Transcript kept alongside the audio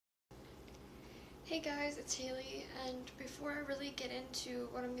Hey guys, it's Haley, and before I really get into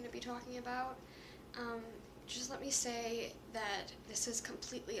what I'm going to be talking about, um, just let me say that this is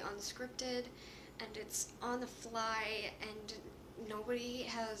completely unscripted and it's on the fly, and nobody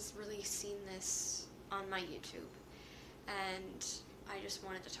has really seen this on my YouTube, and I just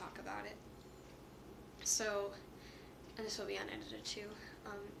wanted to talk about it. So, and this will be unedited too.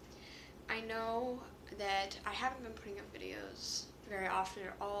 Um, I know that I haven't been putting up videos very often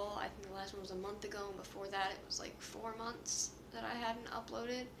at all. I think the last one was a month ago, and before that it was like 4 months that I hadn't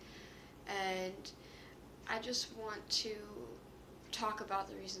uploaded. And I just want to talk about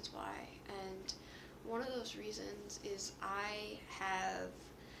the reasons why. And one of those reasons is I have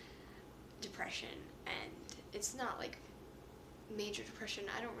depression, and it's not like major depression.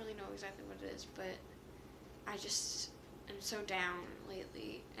 I don't really know exactly what it is, but I just am so down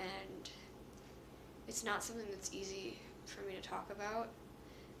lately, and it's not something that's easy for me to talk about.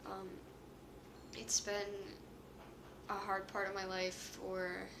 Um, it's been a hard part of my life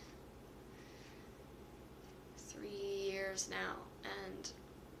for 3 years now, and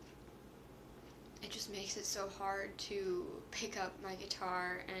it just makes it so hard to pick up my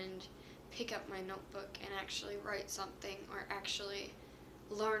guitar and pick up my notebook and actually write something, or actually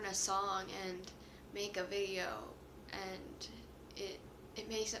learn a song and make a video. And it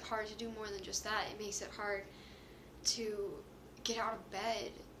makes it hard to do more than just that. It makes it hard to get out of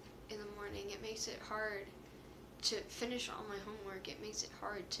bed in the morning. It makes it hard to finish all my homework. It makes it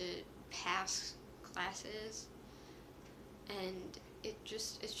hard to pass classes, and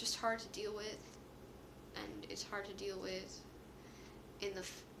it's just hard to deal with, and it's hard to deal with in the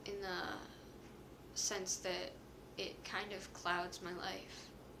sense that it kind of clouds my life,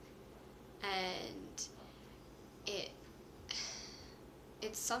 and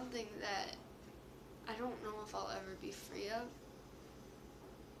it's something that I don't know if I'll ever be free of,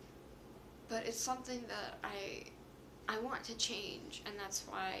 but it's something that I want to change, and that's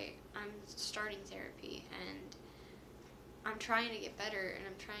why I'm starting therapy, and I'm trying to get better, and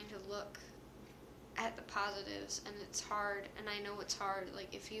I'm trying to look at the positives, and it's hard, and I know it's hard.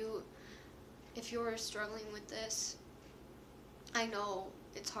 Like, if you're struggling with this, I know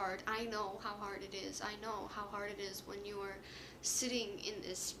it's hard. I know how hard it is. I know how hard it is when you're sitting in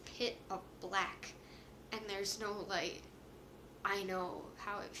this pit of black and there's no light. I know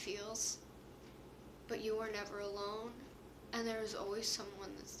how it feels. But you are never alone, and there is always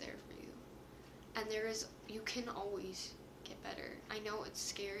someone that's there for you. And you can always get better. I know it's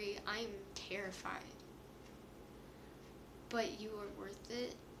scary. I'm terrified. But you are worth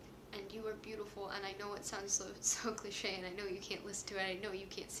it, and you are beautiful, and I know it sounds so cliche, and I know you can't listen to it, I know you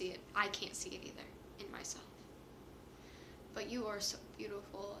can't see it. I can't see it either in myself. But you are so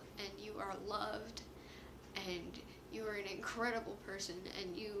beautiful, and you are loved, and you are an incredible person,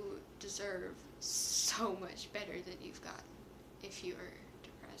 and you deserve so much better than you've gotten if you are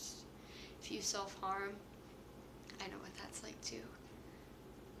depressed. If you self-harm, I know what that's like too.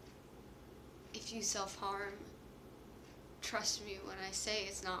 If you self-harm, trust me when I say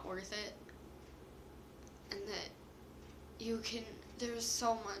it's not worth it, and that there's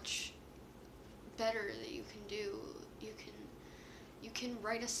so much better that you can do. You can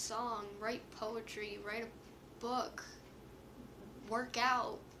write a song, write poetry, write a book, work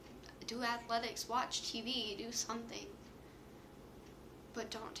out, do athletics, watch TV, do something. But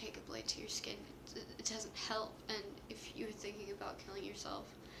don't take a blade to your skin. It doesn't help. And if you're thinking about killing yourself,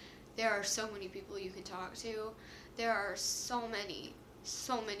 there are so many people you can talk to. There are so many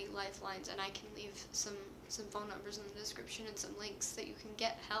lifelines, and I can leave some phone numbers in the description and some links that you can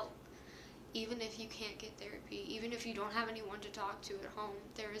get help. Even if you can't get therapy, even if you don't have anyone to talk to at home,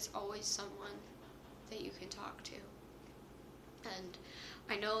 there is always someone that you can talk to. And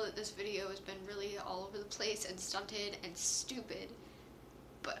I know that this video has been really all over the place and stunted and stupid,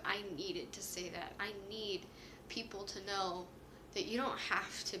 but I needed to say that. I need people to know that you don't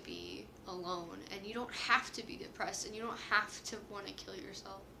have to be alone, and you don't have to be depressed, and you don't have to want to kill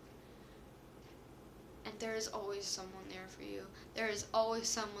yourself. And there is always someone there for you. There is always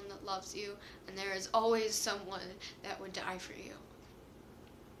someone that loves you, and there is always someone that would die for you.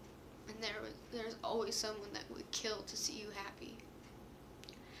 And there's always someone that would kill to see you happy.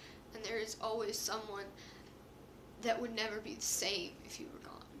 And there is always someone that would never be the same if you were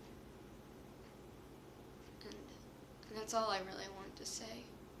gone. And that's all I really wanted to say.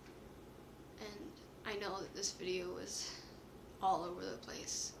 And I know that this video was all over the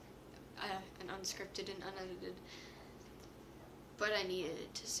place, and unscripted and unedited, but I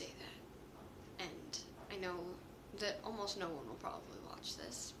needed to say that. And I know that almost no one will probably watch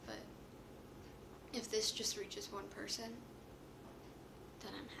this, but if this just reaches one person,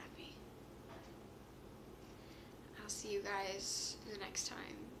 then I'm happy. see you guys the next time.